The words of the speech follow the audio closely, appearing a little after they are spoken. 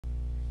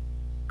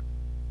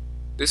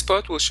This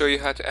part will show you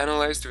how to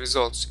analyze the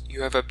results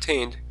you have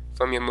obtained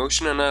from your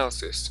motion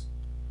analysis.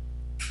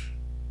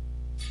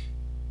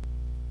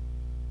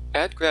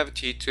 Add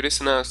gravity to this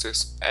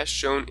analysis as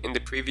shown in the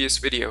previous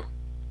video.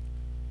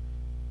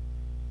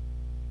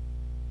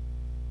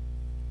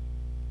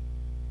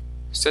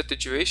 Set the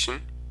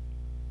duration,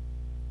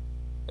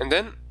 and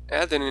then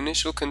add an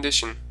initial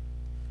condition.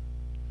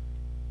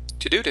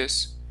 To do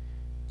this,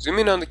 zoom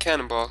in on the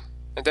cannonball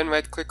and then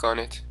right-click on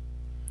it.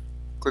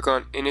 Click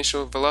on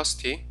Initial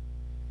Velocity.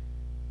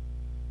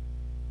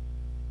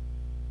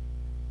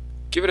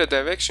 Give it a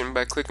direction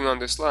by clicking on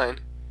this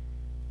line,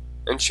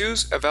 and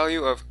choose a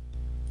value of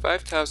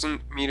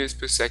 5,000 meters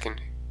per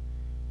second.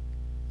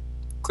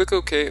 Click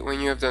OK when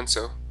you have done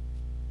so.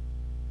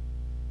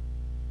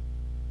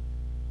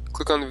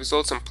 Click on the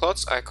Results and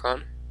Plots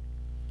icon.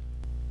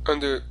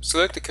 Under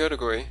Select the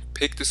category,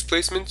 pick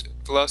Displacement,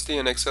 Velocity,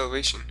 and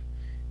Acceleration.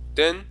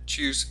 Then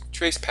choose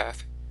Trace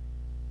Path.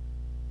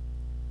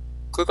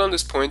 Click on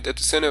this point at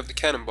the center of the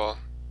cannonball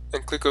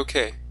and click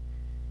OK.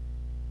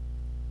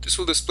 This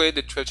will display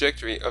the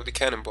trajectory of the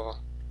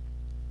cannonball.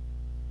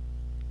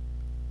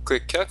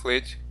 Click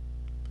Calculate,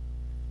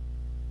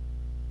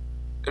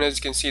 and as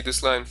you can see,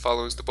 this line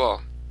follows the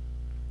ball.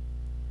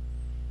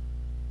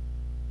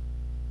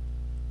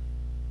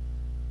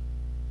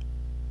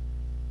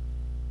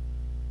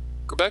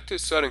 Go back to the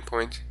starting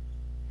point,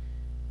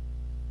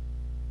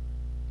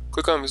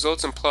 click on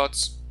Results and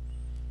Plots,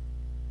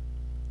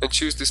 and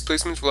choose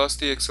Displacement,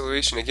 Velocity,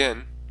 Acceleration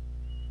again,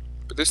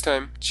 but this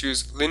time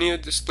choose Linear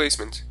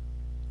Displacement.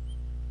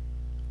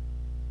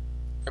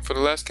 And for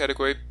the last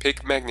category,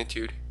 pick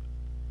Magnitude.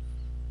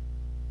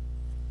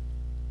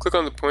 Click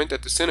on the point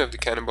at the center of the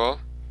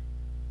cannonball,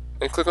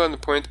 and click on the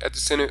point at the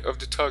center of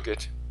the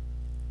target.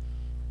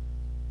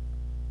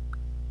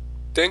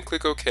 Then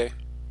click OK.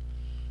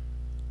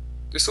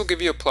 This will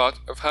give you a plot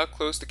of how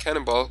close the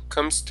cannonball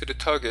comes to the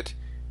target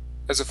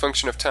as a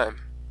function of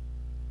time.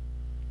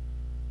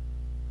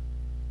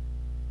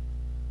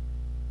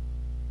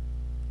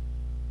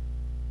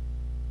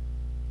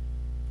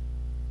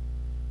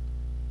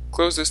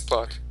 Close this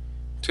plot.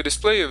 To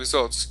display your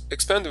results,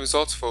 expand the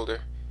Results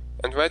folder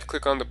and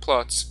right-click on the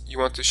plots you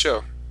want to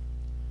show.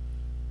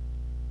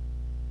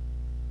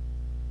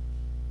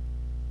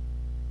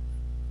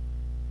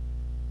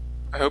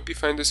 I hope you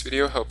find this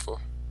video helpful.